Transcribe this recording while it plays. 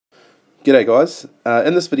G'day guys,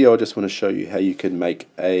 in this video I just want to show you how you can make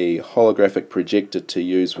a holographic projector to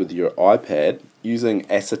use with your iPad using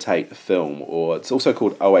acetate film, or it's also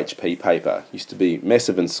called OHP paper. It used to be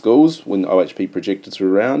massive in schools when OHP projectors were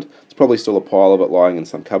around. There's probably still a pile of it lying in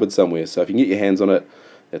some cupboard somewhere, so if you can get your hands on it,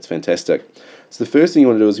 that's fantastic. So the first thing you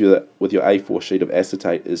want to do is with your A4 sheet of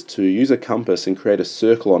acetate is to use a compass and create a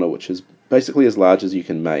circle on it, which is basically as large as you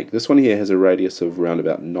can make. This one here has a radius of around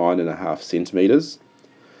about 9.5 centimeters.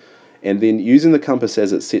 And then using the compass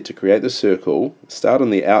as it's set to create the circle, start on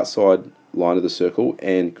the outside line of the circle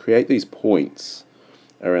and create these points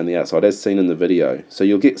around the outside as seen in the video. So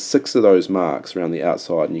you'll get 6 of those marks around the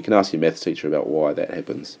outside, and you can ask your maths teacher about why that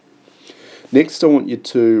happens. Next I want you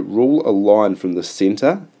to rule a line from the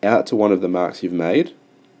center out to one of the marks you've made,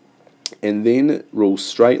 and then rule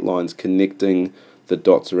straight lines connecting the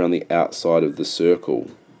dots around the outside of the circle,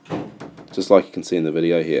 just like you can see in the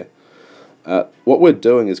video here. What we're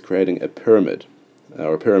doing is creating a pyramid,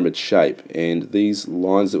 or a pyramid shape, and these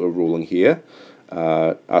lines that we're ruling here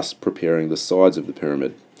are us preparing the sides of the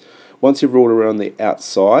pyramid. Once you've ruled around the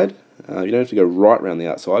outside, you don't have to go right around the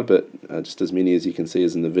outside, but just as many as you can see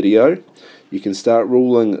as in the video, you can start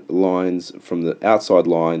ruling lines from the outside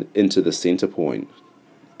line into the center point,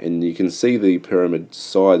 and you can see the pyramid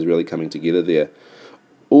sides really coming together there.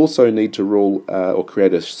 Also need to rule or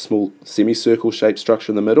create a small semicircle shaped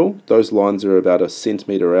structure in the middle. Those lines are about 1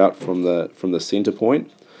 centimeter out from the center point.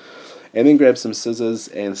 And then grab some scissors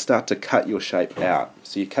and start to cut your shape out.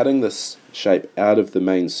 So you're cutting this shape out of the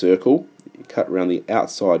main circle. You cut around the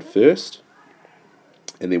outside first,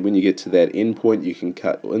 and then when you get to that end point you can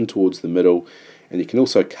cut in towards the middle, and you can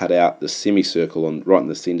also cut out the semicircle right in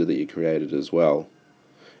the center that you created as well.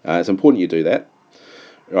 It's important you do that.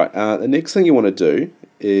 Right, the next thing you want to do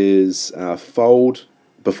is fold,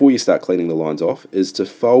 before you start cleaning the lines off, is to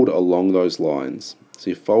fold along those lines.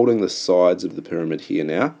 So you're folding the sides of the pyramid here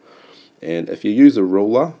now, and if you use a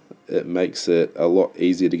ruler it makes it a lot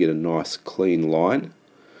easier to get a nice clean line.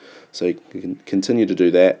 So you can continue to do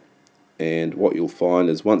that, and what you'll find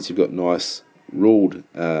is once you've got nice ruled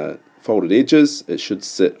folded edges, it should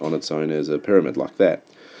sit on its own as a pyramid like that.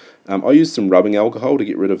 I used some rubbing alcohol to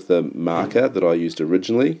get rid of the marker that I used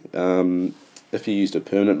originally. If you used a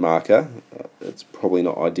permanent marker, it's probably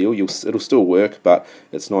not ideal. It'll still work, but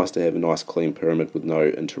it's nice to have a nice clean pyramid with no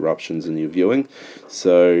interruptions in your viewing.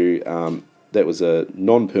 So that was a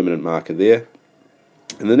non-permanent marker there.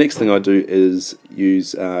 And the next thing I do is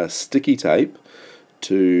use sticky tape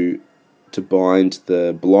to bind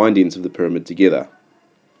the blind ends of the pyramid together.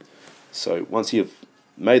 So once you've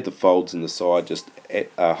made the folds in the side, just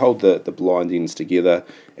hold the blind ends together,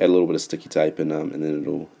 add a little bit of sticky tape, and then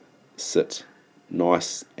it'll sit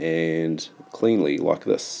nice and cleanly like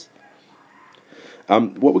this.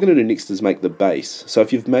 What we're going to do next is make the base. So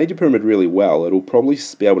if you've made your pyramid really well, it'll probably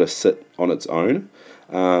be able to sit on its own,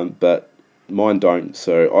 but mine don't,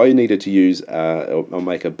 so I needed to use, I'll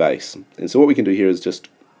make a base. And so what we can do here is just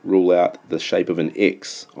rule out the shape of an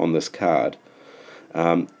X on this card.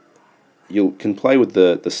 You can play with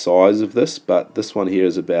the size of this, but this one here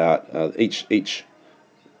is about, each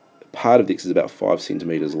part of the X is about 5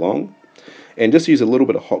 centimeters long. And just use a little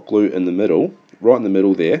bit of hot glue in the middle, right in the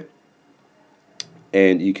middle there,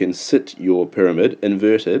 and you can sit your pyramid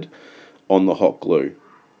inverted on the hot glue.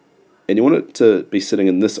 And you want it to be sitting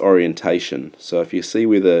in this orientation. So if you see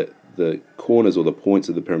where the corners or the points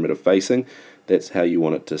of the pyramid are facing, that's how you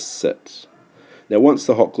want it to sit. Now once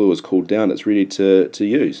the hot glue is cooled down, it's ready to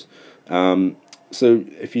use. So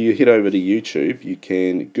if you head over to YouTube, you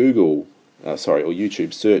can Google, or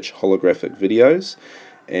YouTube search holographic videos,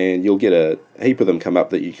 and you'll get a heap of them come up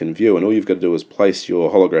that you can view, and all you've got to do is place your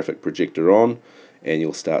holographic projector on, and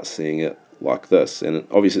you'll start seeing it like this. And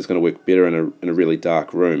obviously it's going to work better in a really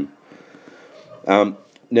dark room.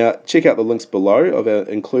 Now check out the links below. I've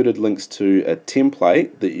included links to a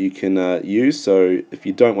template that you can use, so if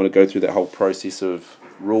you don't want to go through that whole process of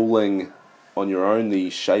ruling on your own the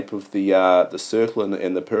shape of the circle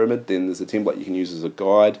and the pyramid, then there's a template you can use as a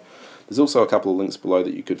guide. There's also a couple of links below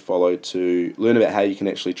that you could follow to learn about how you can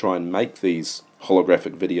actually try and make these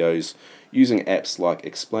holographic videos using apps like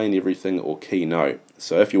Explain Everything or Keynote.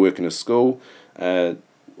 So if you work in a school, you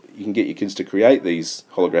can get your kids to create these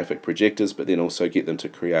holographic projectors, but then also get them to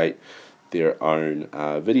create their own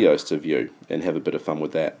videos to view and have a bit of fun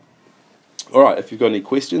with that. Alright, if you've got any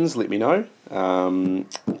questions, let me know.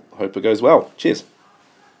 Hope it goes well. Cheers.